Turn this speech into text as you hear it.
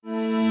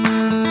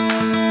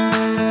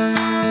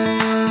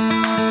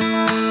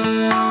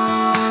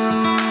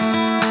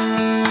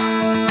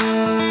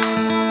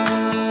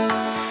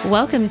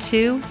Welcome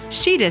to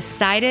She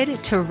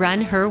Decided to Run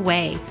Her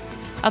Way,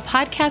 a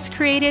podcast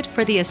created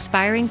for the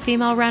aspiring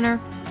female runner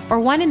or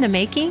one in the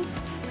making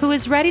who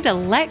is ready to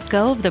let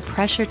go of the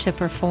pressure to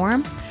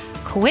perform,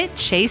 quit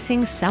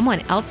chasing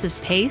someone else's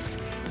pace,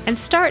 and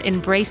start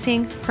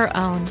embracing her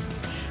own.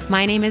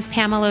 My name is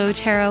Pamela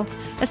Otero,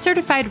 a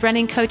certified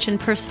running coach and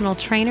personal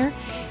trainer,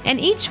 and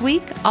each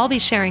week I'll be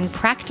sharing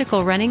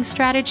practical running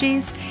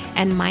strategies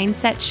and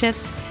mindset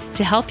shifts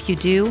to help you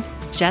do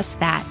just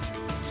that.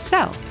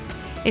 So,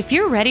 if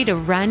you're ready to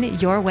run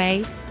your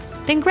way,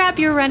 then grab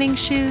your running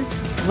shoes,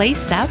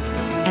 lace up,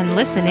 and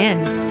listen in.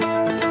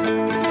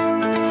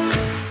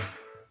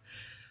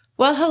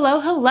 Well,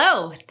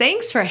 hello.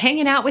 Thanks for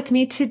hanging out with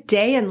me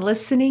today and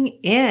listening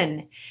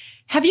in.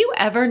 Have you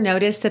ever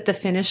noticed that the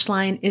finish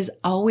line is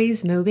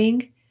always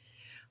moving?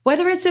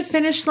 Whether it's a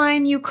finish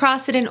line you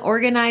cross at an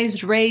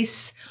organized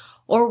race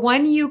or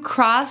one you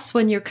cross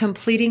when you're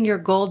completing your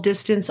goal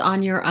distance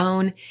on your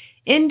own,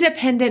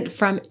 independent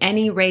from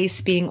any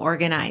race being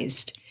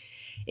organized.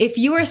 If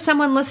you are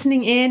someone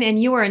listening in and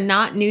you are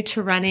not new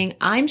to running,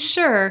 I'm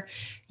sure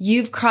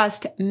you've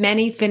crossed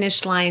many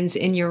finish lines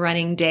in your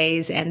running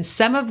days, and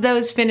some of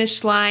those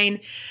finish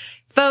line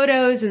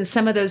photos and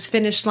some of those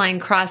finish line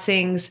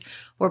crossings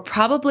were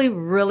probably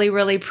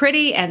really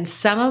pretty, and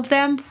some of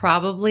them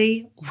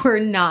probably were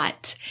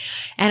not.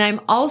 And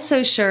I'm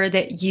also sure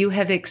that you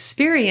have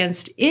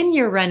experienced in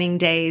your running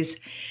days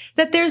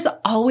that there's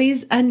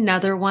always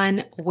another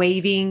one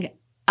waving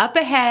up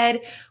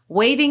ahead,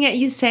 waving at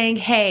you saying,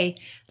 hey,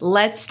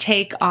 let's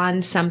take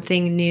on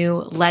something new.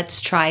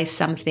 Let's try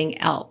something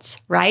else,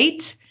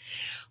 right?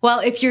 Well,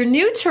 if you're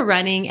new to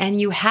running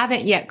and you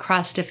haven't yet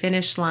crossed a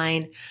finish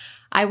line,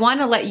 I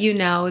want to let you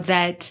know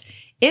that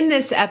in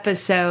this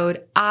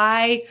episode,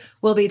 I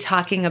will be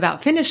talking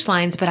about finish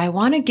lines, but I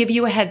want to give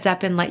you a heads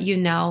up and let you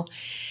know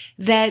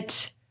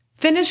that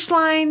finish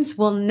lines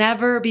will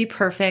never be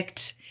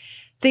perfect.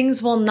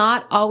 Things will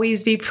not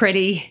always be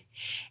pretty,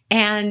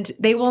 and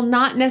they will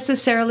not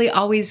necessarily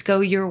always go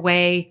your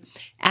way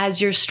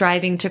as you're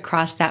striving to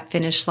cross that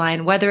finish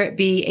line, whether it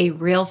be a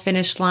real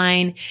finish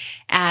line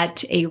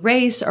at a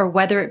race or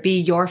whether it be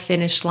your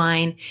finish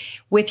line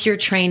with your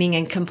training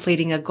and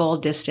completing a goal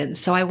distance.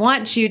 So I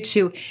want you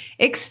to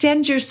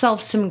extend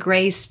yourself some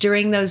grace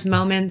during those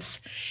moments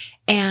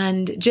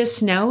and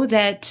just know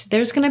that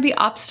there's going to be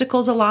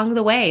obstacles along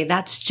the way.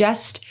 That's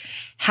just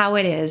how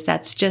it is.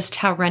 That's just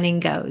how running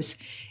goes.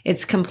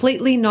 It's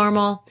completely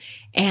normal.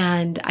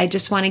 And I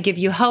just want to give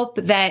you hope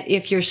that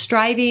if you're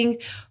striving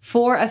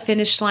for a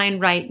finish line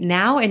right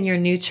now and you're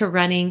new to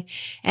running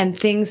and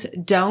things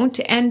don't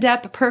end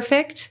up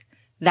perfect,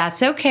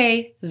 that's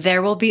okay.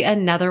 There will be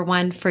another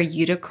one for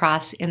you to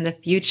cross in the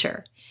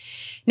future.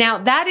 Now,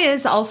 that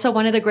is also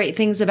one of the great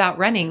things about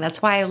running.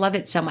 That's why I love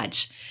it so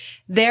much.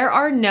 There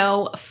are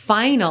no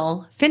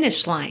final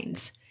finish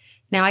lines.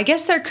 Now, I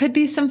guess there could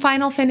be some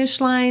final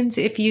finish lines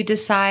if you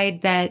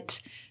decide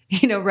that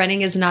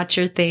running is not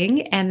your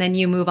thing, and then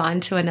you move on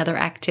to another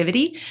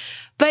activity.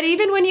 But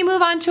even when you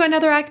move on to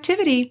another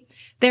activity,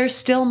 there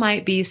still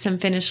might be some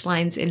finish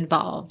lines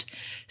involved.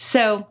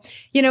 So,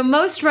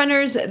 most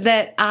runners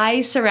that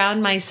I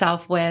surround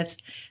myself with,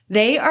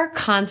 they are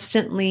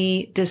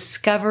constantly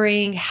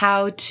discovering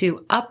how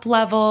to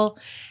up-level,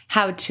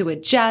 how to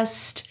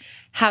adjust,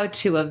 how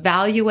to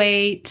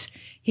evaluate,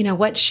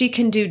 what she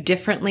can do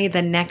differently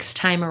the next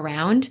time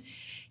around.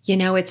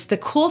 It's the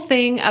cool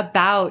thing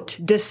about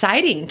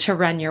deciding to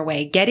run your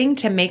way, getting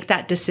to make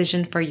that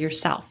decision for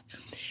yourself.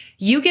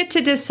 You get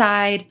to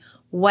decide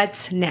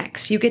what's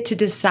next. You get to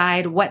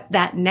decide what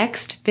that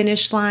next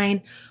finish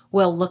line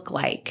will look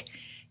like.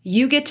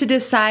 You get to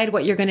decide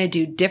what you're going to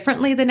do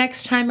differently the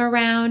next time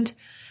around.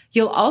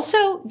 You'll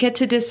also get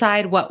to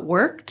decide what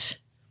worked,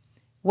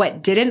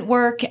 what didn't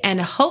work, and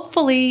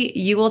hopefully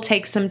you will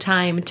take some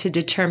time to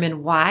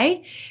determine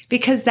why,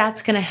 because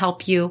that's going to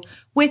help you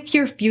with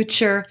your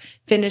future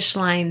finish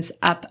lines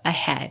up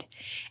ahead.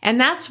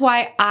 And that's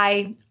why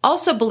I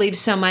also believe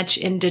so much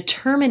in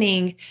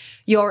determining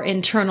your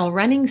internal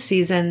running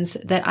seasons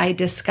that I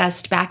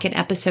discussed back in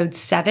episode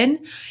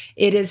 7.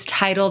 It is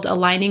titled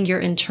Aligning Your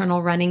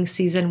Internal Running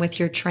Season with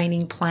Your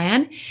Training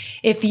Plan.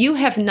 If you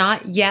have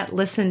not yet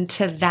listened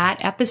to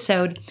that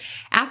episode,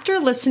 after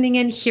listening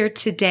in here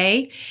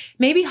today,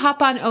 maybe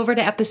hop on over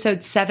to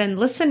episode 7,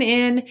 listen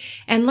in,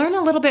 and learn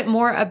a little bit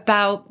more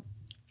about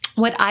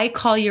what I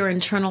call your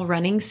internal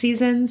running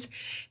seasons,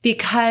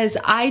 because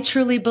I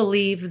truly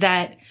believe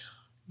that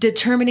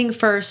determining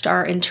first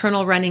our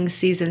internal running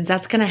seasons,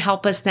 that's going to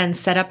help us then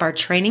set up our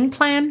training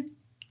plan.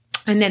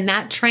 And then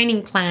that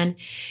training plan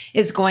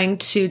is going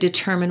to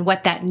determine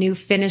what that new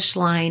finish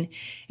line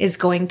is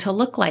going to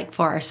look like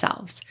for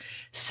ourselves.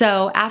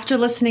 So after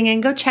listening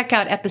in, go check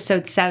out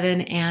episode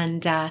 7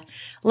 and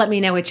let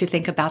me know what you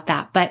think about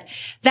that. But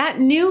that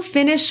new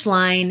finish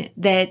line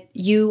that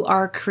you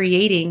are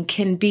creating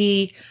can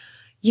be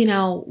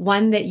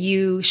one that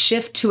you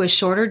shift to a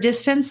shorter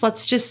distance.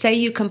 Let's just say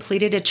you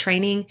completed a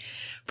training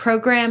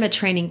program, a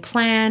training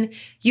plan,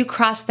 you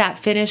cross that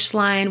finish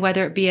line,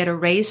 whether it be at a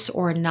race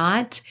or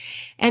not.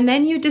 And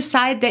then you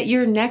decide that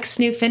your next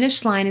new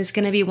finish line is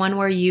going to be one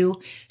where you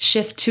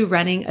shift to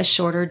running a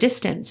shorter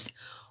distance.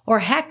 Or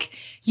heck,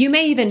 you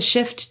may even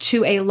shift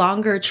to a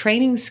longer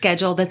training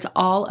schedule that's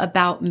all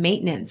about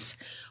maintenance,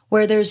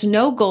 where there's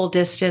no goal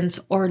distance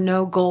or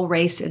no goal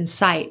race in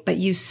sight, but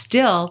you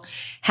still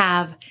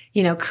have,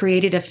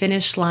 created a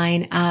finish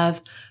line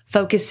of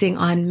focusing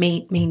on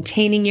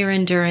maintaining your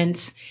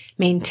endurance,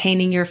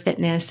 maintaining your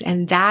fitness.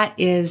 And that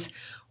is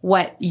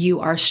what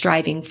you are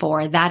striving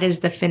for. That is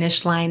the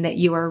finish line that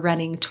you are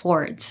running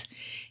towards,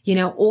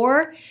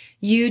 or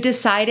you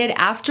decided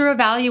after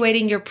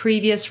evaluating your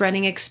previous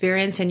running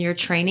experience and your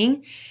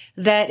training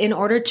that in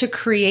order to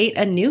create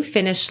a new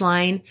finish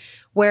line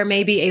where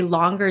maybe a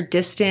longer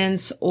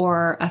distance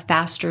or a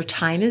faster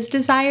time is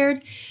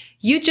desired,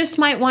 you just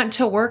might want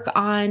to work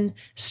on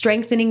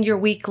strengthening your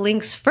weak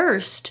links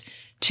first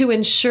to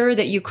ensure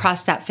that you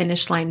cross that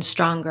finish line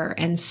stronger.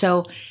 And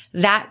so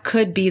that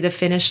could be the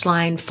finish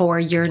line for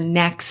your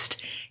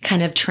next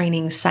kind of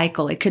training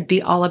cycle. It could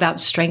be all about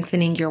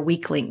strengthening your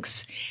weak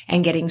links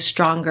and getting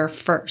stronger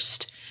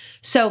first.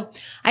 So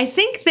I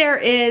think there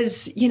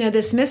is,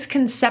 this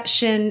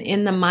misconception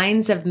in the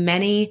minds of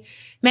many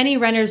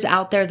runners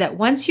out there that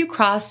once you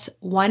cross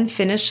one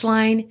finish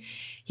line,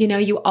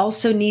 you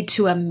also need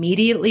to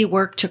immediately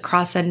work to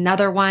cross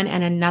another one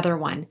and another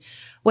one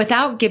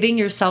without giving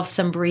yourself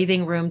some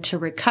breathing room to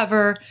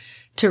recover,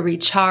 to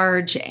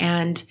recharge,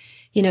 and,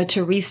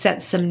 to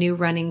reset some new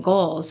running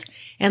goals.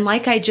 And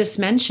like I just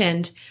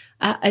mentioned,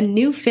 a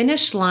new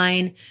finish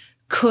line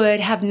could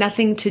have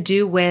nothing to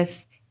do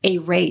with a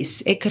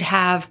race. It could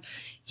have,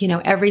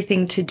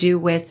 everything to do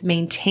with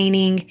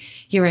maintaining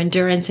your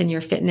endurance and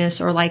your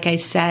fitness, or like I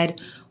said,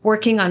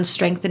 working on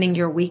strengthening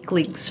your weak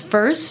links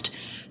first,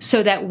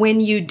 so that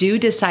when you do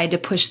decide to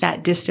push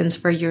that distance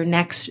for your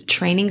next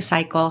training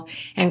cycle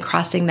and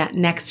crossing that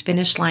next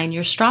finish line,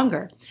 you're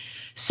stronger.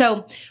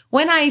 So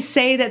when I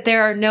say that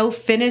there are no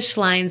finish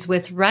lines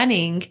with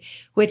running,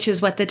 which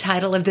is what the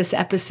title of this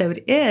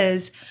episode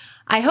is,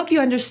 I hope you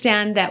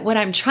understand that what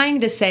I'm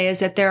trying to say is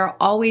that there are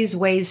always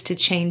ways to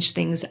change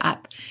things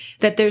up,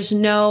 that there's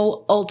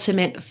no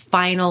ultimate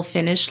final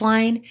finish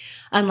line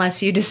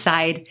unless you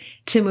decide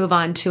to move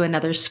on to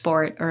another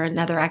sport or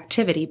another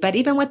activity. But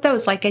even with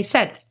those, like I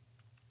said,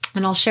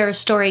 and I'll share a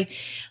story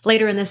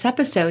later in this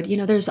episode,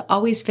 there's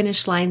always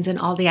finish lines in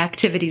all the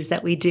activities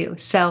that we do.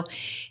 So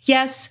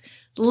yes,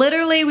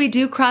 literally we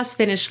do cross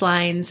finish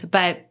lines,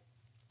 but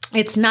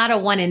it's not a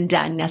one and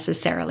done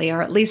necessarily,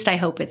 or at least I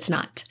hope it's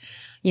not.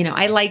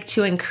 I like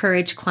to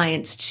encourage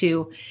clients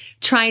to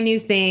try new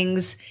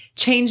things,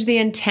 change the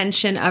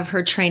intention of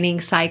her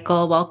training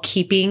cycle while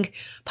keeping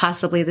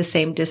possibly the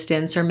same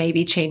distance or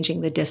maybe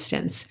changing the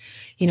distance.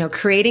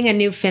 Creating a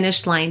new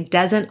finish line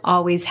doesn't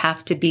always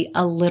have to be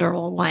a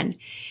literal one.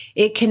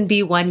 It can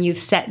be one you've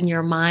set in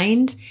your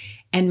mind,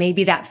 and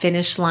maybe that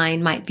finish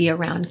line might be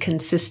around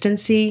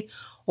consistency,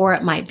 or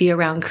it might be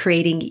around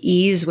creating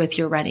ease with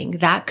your running.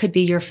 That could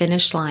be your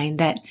finish line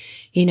that,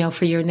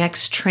 for your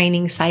next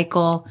training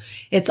cycle,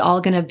 it's all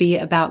going to be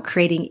about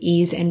creating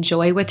ease and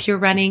joy with your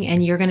running,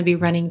 and you're going to be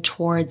running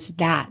towards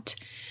that.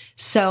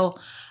 So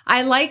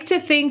I like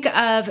to think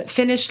of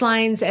finish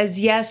lines as,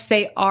 yes,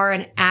 they are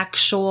an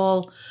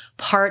actual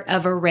part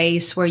of a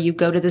race where you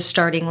go to the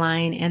starting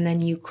line and then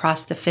you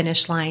cross the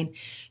finish line.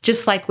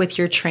 Just like with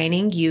your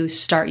training, you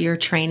start your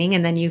training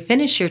and then you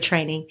finish your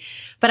training.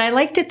 But I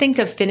like to think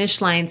of finish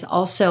lines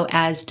also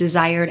as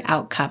desired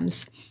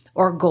outcomes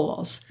or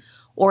goals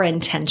or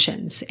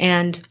intentions.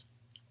 And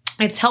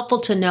it's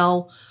helpful to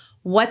know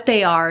what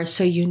they are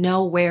so you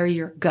know where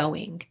you're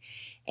going.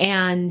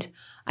 And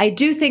I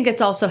do think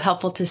it's also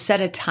helpful to set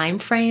a time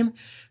frame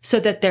so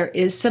that there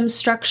is some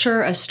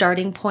structure, a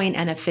starting point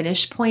and a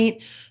finish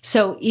point.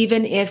 So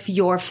even if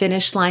your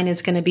finish line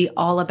is going to be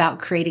all about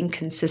creating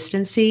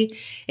consistency,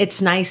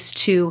 it's nice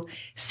to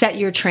set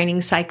your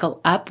training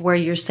cycle up where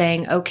you're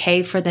saying,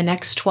 okay, for the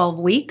next 12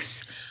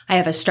 weeks, I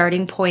have a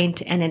starting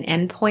point and an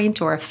end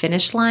point or a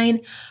finish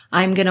line.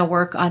 I'm going to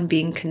work on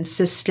being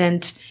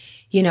consistent,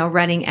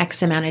 running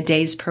X amount of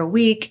days per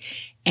week,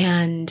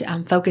 and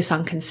focus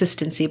on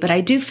consistency. But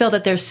I do feel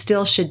that there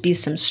still should be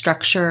some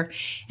structure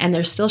and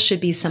there still should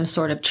be some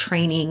sort of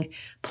training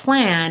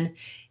plan,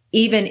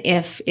 even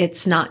if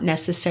it's not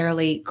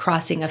necessarily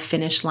crossing a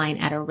finish line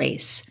at a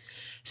race.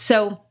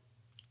 So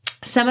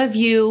some of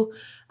you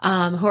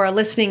who are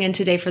listening in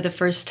today for the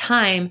first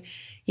time,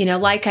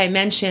 like I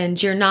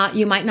mentioned,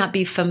 you might not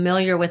be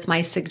familiar with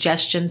my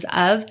suggestions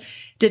of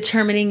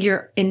determining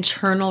your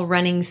internal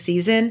running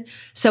season.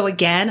 So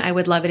again, I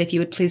would love it if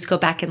you would please go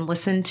back and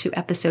listen to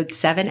episode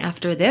 7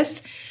 after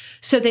this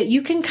so that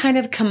you can kind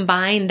of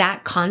combine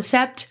that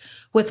concept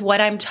with what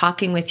I'm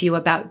talking with you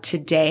about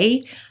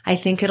today. I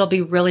think it'll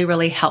be really,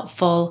 really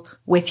helpful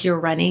with your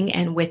running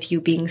and with you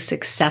being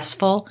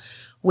successful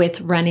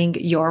with running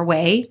your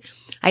way.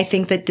 I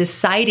think that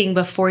deciding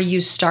before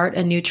you start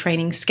a new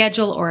training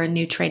schedule or a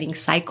new training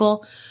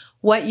cycle,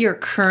 what your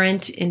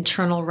current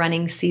internal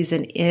running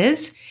season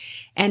is,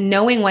 and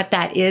knowing what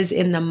that is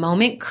in the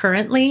moment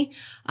currently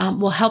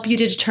will help you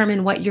to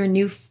determine what your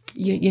new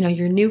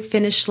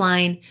finish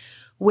line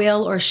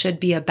will or should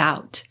be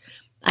about.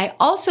 I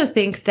also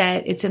think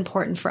that it's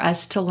important for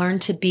us to learn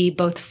to be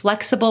both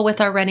flexible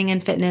with our running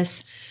and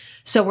fitness,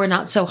 so we're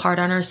not so hard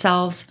on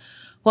ourselves,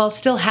 while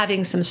still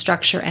having some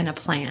structure and a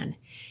plan.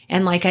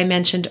 And like I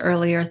mentioned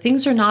earlier,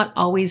 things are not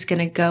always going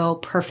to go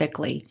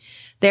perfectly.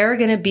 There are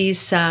going to be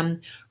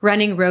some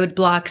running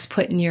roadblocks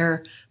put in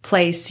your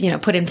place,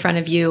 put in front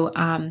of you.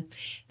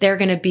 There are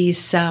going to be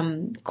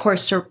some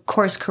course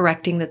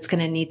correcting that's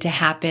going to need to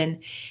happen.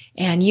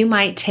 And you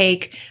might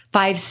take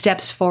 5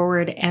 steps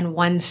forward and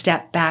 1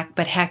 step back,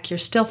 but heck, you're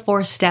still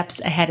 4 steps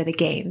ahead of the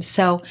game.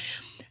 So,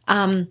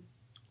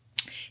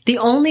 the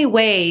only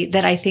way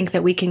that I think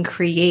that we can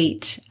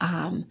create,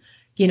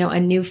 a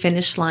new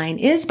finish line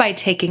is by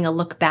taking a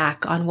look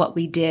back on what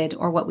we did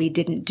or what we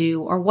didn't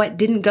do or what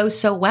didn't go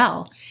so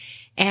well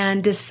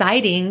and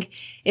deciding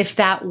if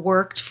that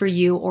worked for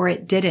you or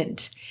it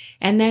didn't.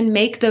 And then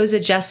make those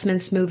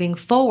adjustments moving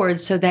forward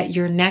so that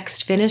your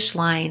next finish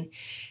line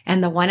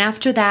and the one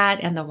after that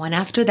and the one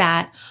after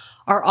that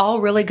are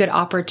all really good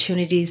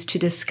opportunities to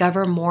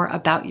discover more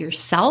about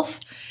yourself,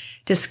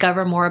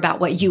 discover more about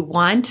what you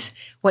want,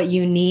 what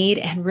you need,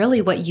 and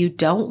really what you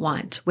don't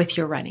want with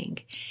your running.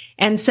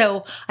 And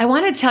so I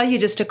want to tell you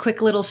just a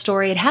quick little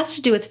story. It has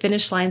to do with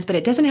finish lines, but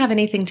it doesn't have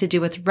anything to do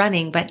with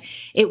running, but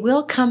it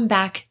will come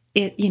back.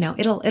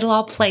 It'll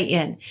all play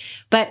in.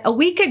 But a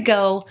week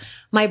ago,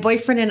 my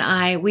boyfriend and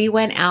I, we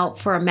went out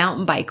for a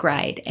mountain bike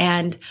ride,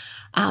 and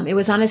it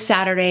was on a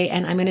Saturday,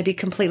 and I'm going to be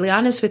completely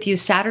honest with you.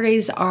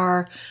 Saturdays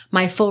are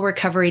my full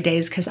recovery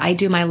days because I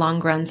do my long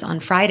runs on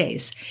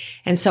Fridays.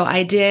 And so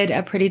I did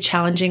a pretty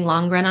challenging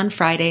long run on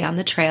Friday on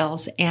the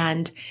trails,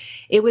 and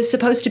it was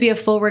supposed to be a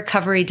full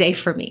recovery day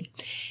for me.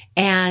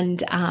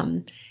 And,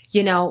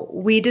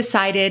 we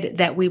decided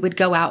that we would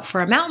go out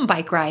for a mountain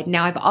bike ride.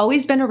 Now, I've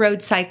always been a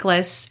road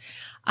cyclist.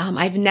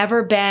 I've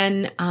never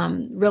been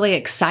really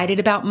excited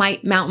about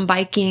my mountain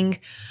biking.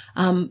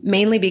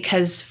 Mainly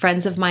because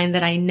friends of mine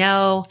that I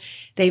know,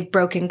 they've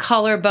broken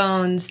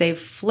collarbones, they've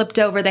flipped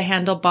over the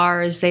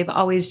handlebars, they've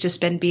always just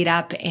been beat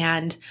up,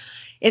 and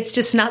it's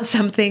just not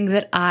something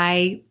that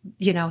I,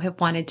 have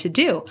wanted to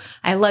do.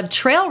 I love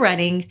trail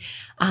running,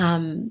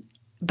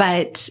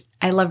 but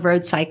I love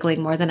road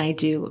cycling more than I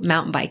do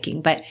mountain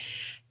biking. But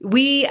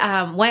we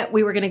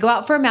were going to go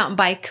out for a mountain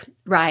bike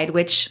ride,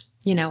 which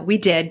we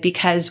did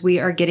because we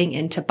are getting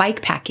into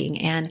bike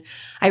packing. And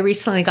I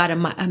recently got a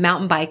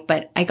mountain bike,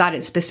 but I got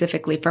it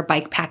specifically for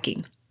bike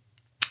packing.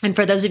 And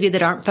for those of you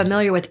that aren't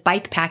familiar with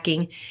bike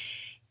packing,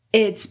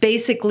 it's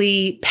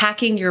basically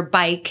packing your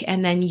bike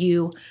and then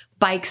you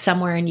bike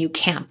somewhere and you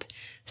camp.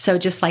 So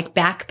just like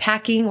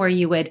backpacking, where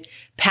you would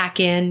pack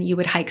in, you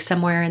would hike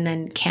somewhere and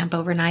then camp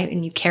overnight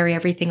and you carry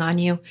everything on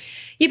you.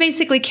 You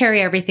basically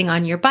carry everything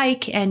on your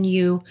bike and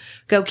you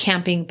go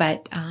camping,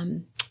 but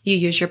you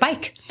use your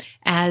bike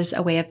as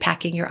a way of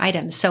packing your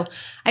items. So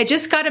I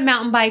just got a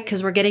mountain bike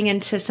because we're getting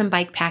into some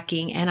bike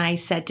packing. And I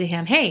said to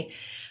him, hey,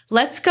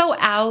 let's go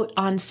out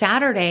on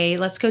Saturday.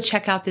 Let's go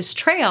check out this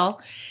trail.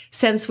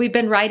 Since we've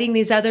been riding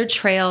these other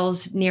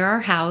trails near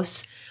our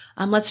house,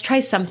 let's try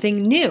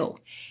something new.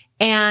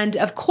 And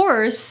of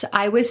course,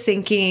 I was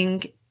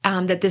thinking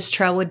that this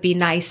trail would be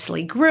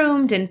nicely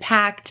groomed and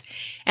packed.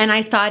 And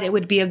I thought it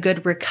would be a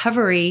good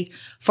recovery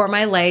for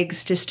my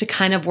legs just to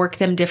kind of work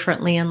them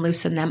differently and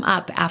loosen them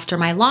up after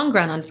my long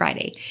run on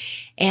Friday.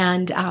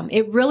 And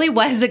it really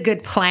was a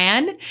good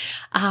plan,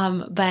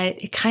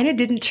 but it kind of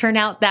didn't turn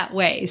out that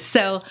way.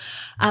 So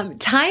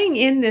tying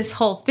in this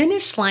whole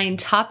finish line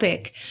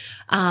topic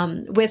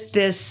with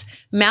this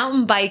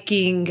mountain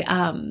biking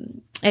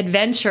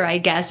adventure, I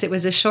guess it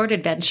was a short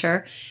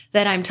adventure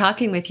that I'm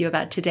talking with you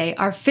about today.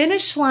 Our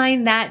finish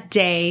line that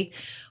day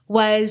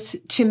was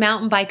to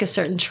mountain bike a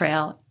certain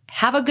trail,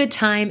 have a good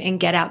time, and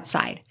get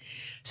outside.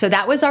 So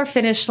that was our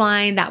finish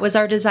line. That was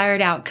our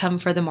desired outcome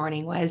for the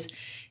morning, was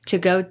to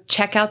go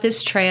check out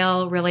this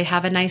trail, really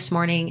have a nice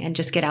morning, and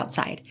just get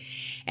outside.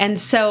 And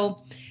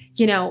so,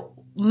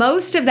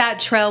 most of that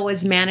trail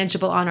was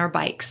manageable on our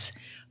bikes,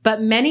 but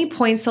many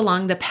points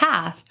along the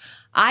path,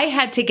 I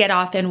had to get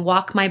off and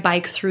walk my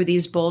bike through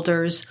these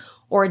boulders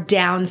or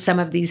down some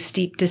of these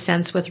steep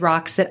descents with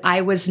rocks that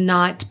I was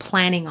not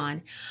planning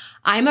on.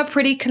 I'm a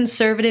pretty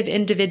conservative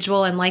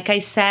individual. And like I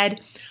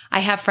said,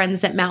 I have friends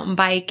that mountain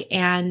bike,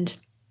 and,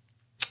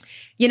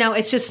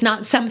 it's just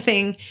not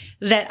something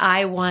that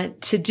I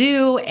want to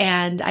do.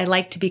 And I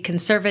like to be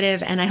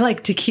conservative and I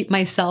like to keep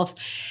myself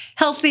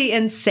healthy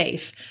and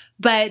safe.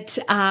 But,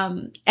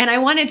 and I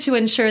wanted to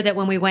ensure that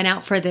when we went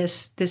out for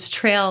this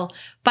trail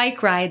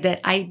bike ride,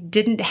 that I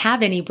didn't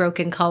have any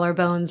broken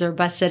collarbones or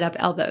busted up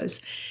elbows.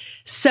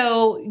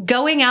 So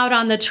going out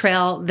on the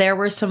trail, there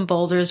were some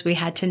boulders we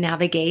had to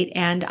navigate.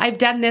 And I've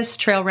done this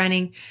trail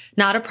running,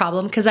 not a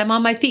problem because I'm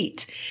on my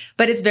feet,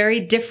 but it's very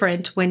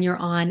different when you're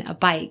on a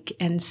bike.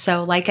 And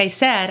so, like I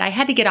said, I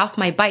had to get off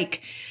my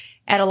bike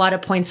at a lot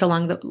of points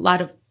along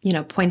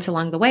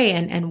the way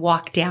and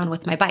walk down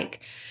with my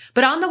bike.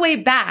 But on the way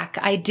back,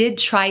 I did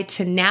try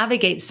to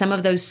navigate some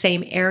of those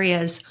same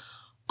areas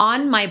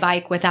on my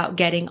bike without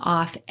getting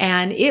off.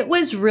 And it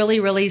was really,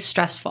 really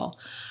stressful.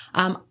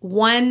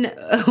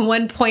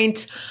 One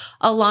point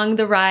along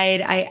the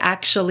ride, I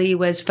actually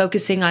was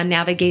focusing on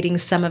navigating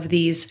some of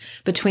these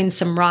between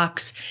some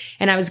rocks,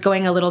 and I was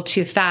going a little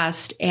too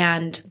fast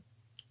and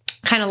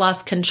kind of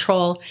lost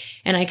control,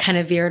 and I kind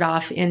of veered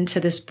off into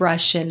this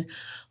brush, and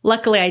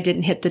luckily I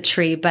didn't hit the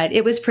tree, but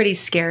it was pretty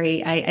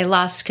scary. I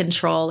lost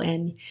control,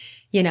 and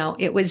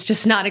it was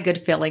just not a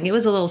good feeling. It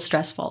was a little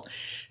stressful.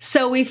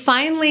 So we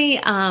finally,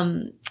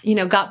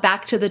 got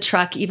back to the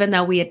truck, even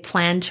though we had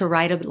planned to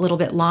ride a little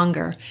bit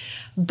longer.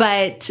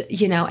 But,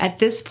 at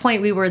this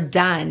point we were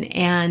done.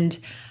 And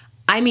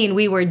I mean,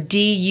 we were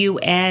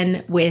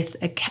DUN with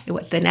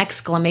an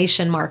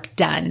exclamation mark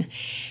done.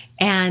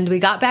 And we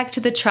got back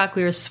to the truck.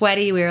 We were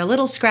sweaty. We were a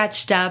little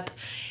scratched up.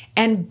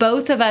 And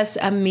both of us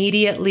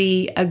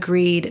immediately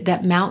agreed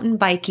that mountain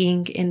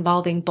biking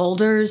involving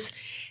boulders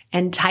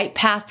and tight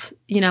paths,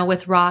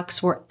 with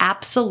rocks were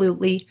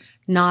absolutely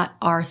not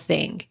our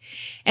thing.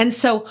 And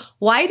so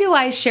why do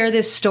I share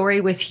this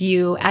story with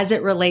you as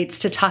it relates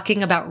to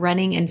talking about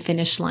running and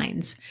finish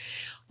lines?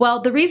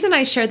 Well, the reason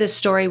I share this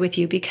story with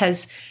you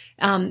because,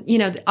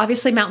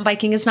 obviously mountain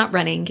biking is not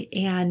running.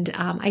 And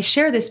I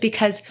share this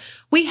because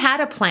we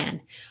had a plan.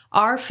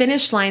 Our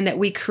finish line that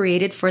we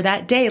created for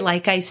that day,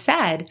 like I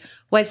said,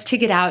 was to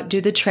get out, do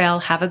the trail,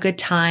 have a good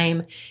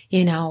time,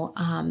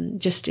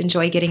 just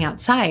enjoy getting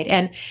outside.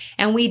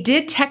 And we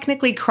did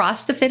technically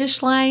cross the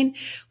finish line.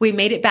 We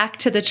made it back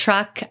to the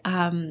truck,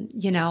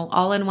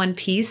 all in one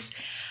piece.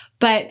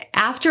 But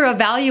after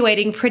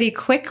evaluating pretty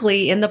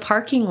quickly in the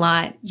parking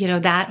lot,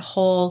 that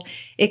whole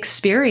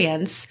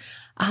experience,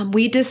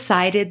 we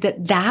decided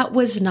that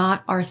was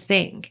not our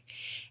thing.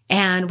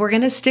 And we're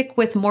going to stick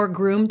with more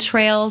groomed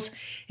trails,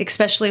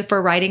 especially if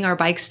we're riding our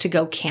bikes to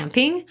go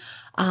camping.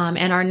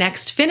 And our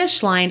next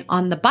finish line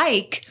on the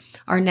bike,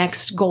 our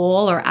next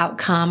goal or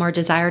outcome or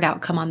desired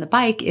outcome on the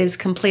bike is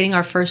completing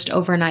our first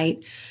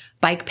overnight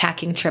bike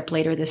packing trip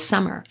later this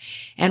summer.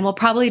 And we'll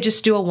probably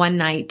just do a one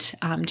night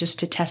just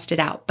to test it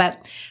out.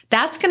 But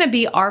that's going to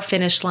be our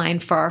finish line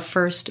for our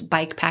first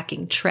bike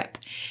packing trip.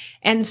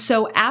 And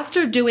so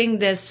after doing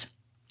this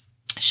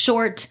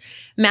short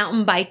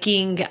mountain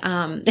biking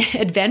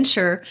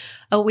adventure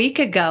a week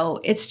ago,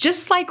 it's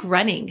just like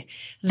running.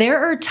 There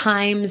are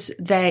times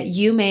that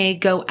you may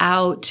go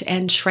out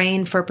and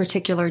train for a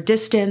particular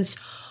distance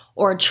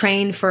or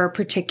train for a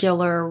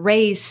particular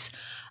race.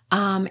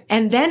 And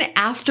then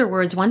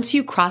afterwards, once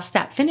you cross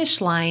that finish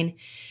line,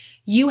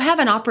 you have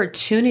an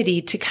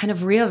opportunity to kind of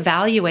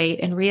reevaluate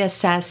and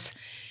reassess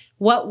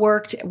what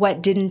worked,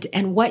 what didn't,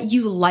 and what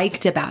you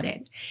liked about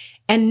it.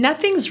 And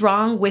nothing's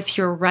wrong with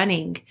your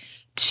running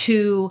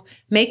to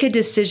make a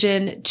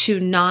decision to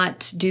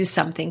not do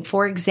something.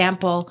 For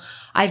example,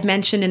 I've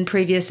mentioned in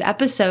previous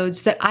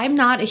episodes that I'm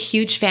not a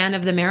huge fan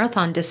of the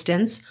marathon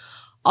distance,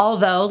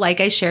 although, like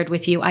I shared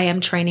with you, I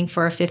am training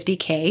for a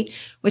 50K,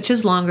 which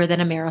is longer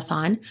than a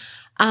marathon.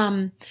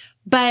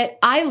 But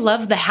I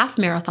love the half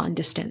marathon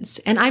distance,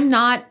 and I'm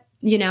not,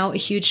 a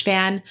huge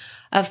fan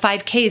of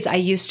 5Ks. I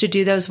used to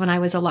do those when I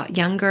was a lot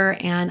younger,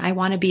 and I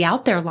want to be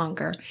out there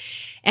longer.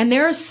 And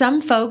there are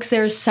some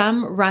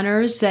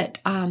runners that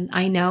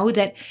I know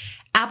that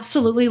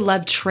absolutely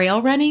love trail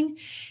running,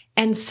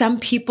 and some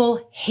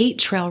people hate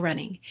trail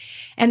running.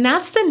 And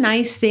that's the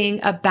nice thing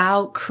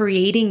about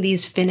creating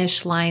these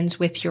finish lines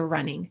with your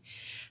running.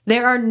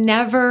 There are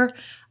never,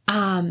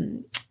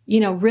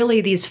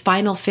 really these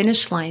final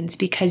finish lines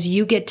because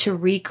you get to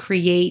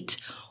recreate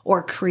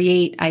or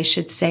create, I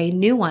should say,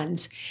 new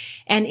ones.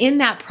 And in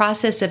that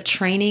process of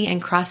training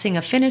and crossing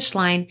a finish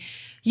line,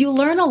 you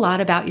learn a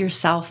lot about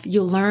yourself.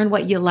 You learn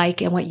what you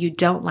like and what you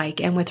don't like.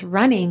 And with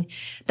running,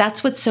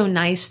 that's what's so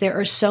nice. There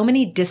are so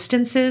many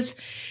distances.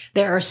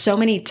 There are so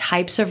many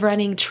types of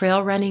running,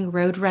 trail running,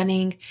 road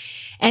running.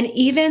 And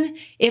even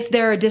if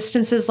there are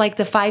distances like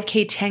the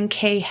 5K,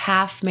 10K,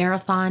 half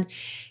marathon,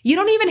 you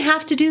don't even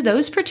have to do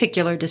those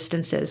particular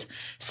distances.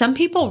 Some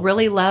people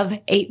really love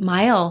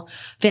 8-mile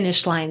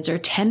finish lines or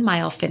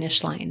 10-mile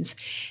finish lines.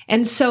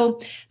 And so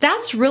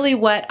that's really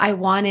what I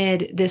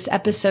wanted this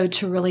episode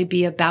to really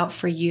be about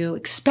for you,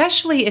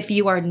 especially if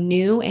you are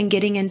new and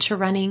getting into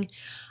running.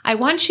 I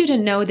want you to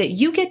know that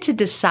you get to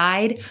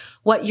decide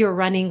what your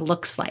running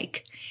looks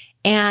like.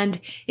 And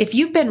if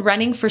you've been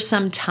running for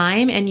some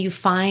time and you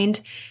find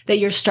that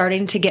you're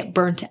starting to get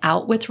burnt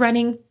out with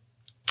running,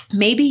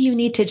 maybe you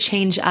need to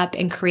change up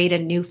and create a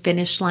new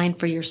finish line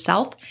for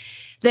yourself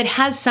that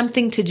has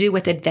something to do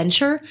with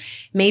adventure.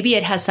 Maybe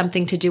it has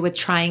something to do with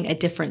trying a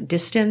different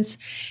distance.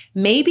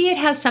 Maybe it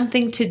has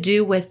something to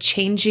do with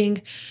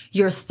changing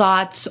your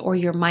thoughts or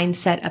your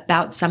mindset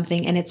about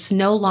something. And it's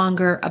no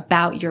longer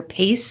about your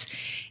pace.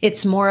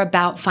 It's more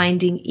about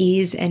finding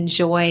ease and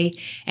joy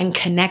and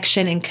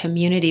connection and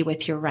community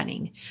with your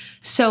running.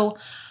 So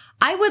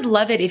I would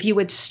love it if you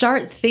would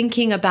start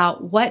thinking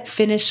about what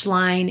finish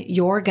line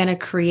you're going to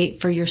create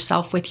for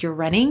yourself with your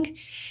running,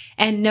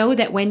 and know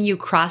that when you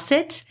cross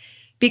it,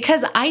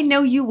 because I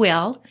know you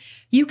will,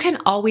 you can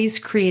always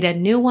create a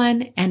new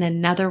one and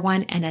another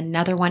one and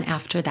another one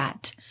after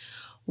that.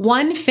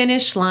 One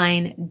finish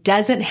line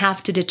doesn't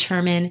have to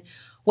determine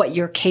what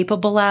you're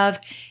capable of.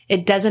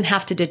 It doesn't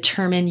have to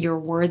determine your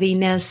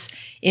worthiness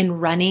in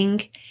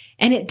running.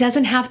 And it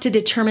doesn't have to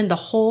determine the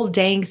whole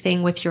dang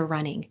thing with your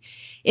running.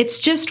 It's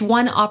just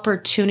one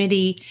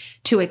opportunity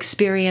to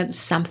experience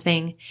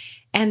something.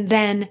 And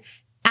then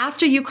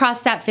after you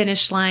cross that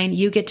finish line,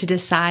 you get to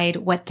decide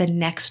what the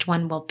next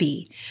one will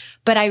be.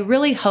 But I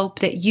really hope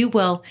that you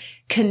will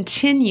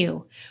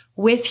continue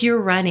with your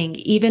running,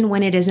 even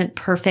when it isn't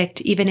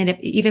perfect, even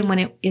when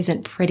it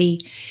isn't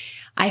pretty.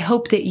 I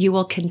hope that you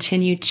will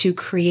continue to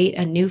create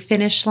a new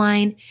finish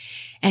line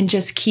and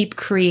just keep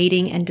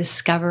creating and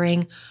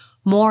discovering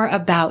more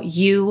about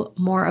you,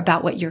 more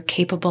about what you're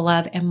capable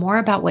of, and more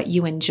about what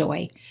you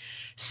enjoy.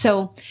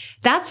 So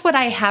that's what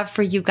I have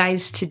for you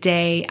guys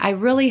today. I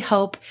really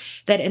hope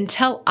that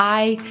until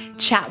I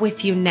chat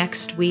with you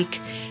next week,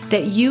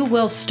 that you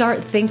will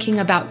start thinking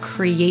about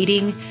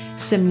creating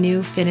some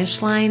new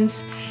finish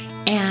lines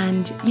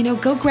and,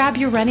 go grab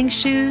your running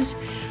shoes,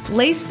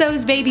 lace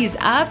those babies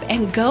up,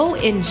 and go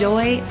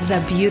enjoy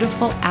the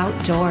beautiful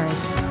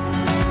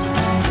outdoors.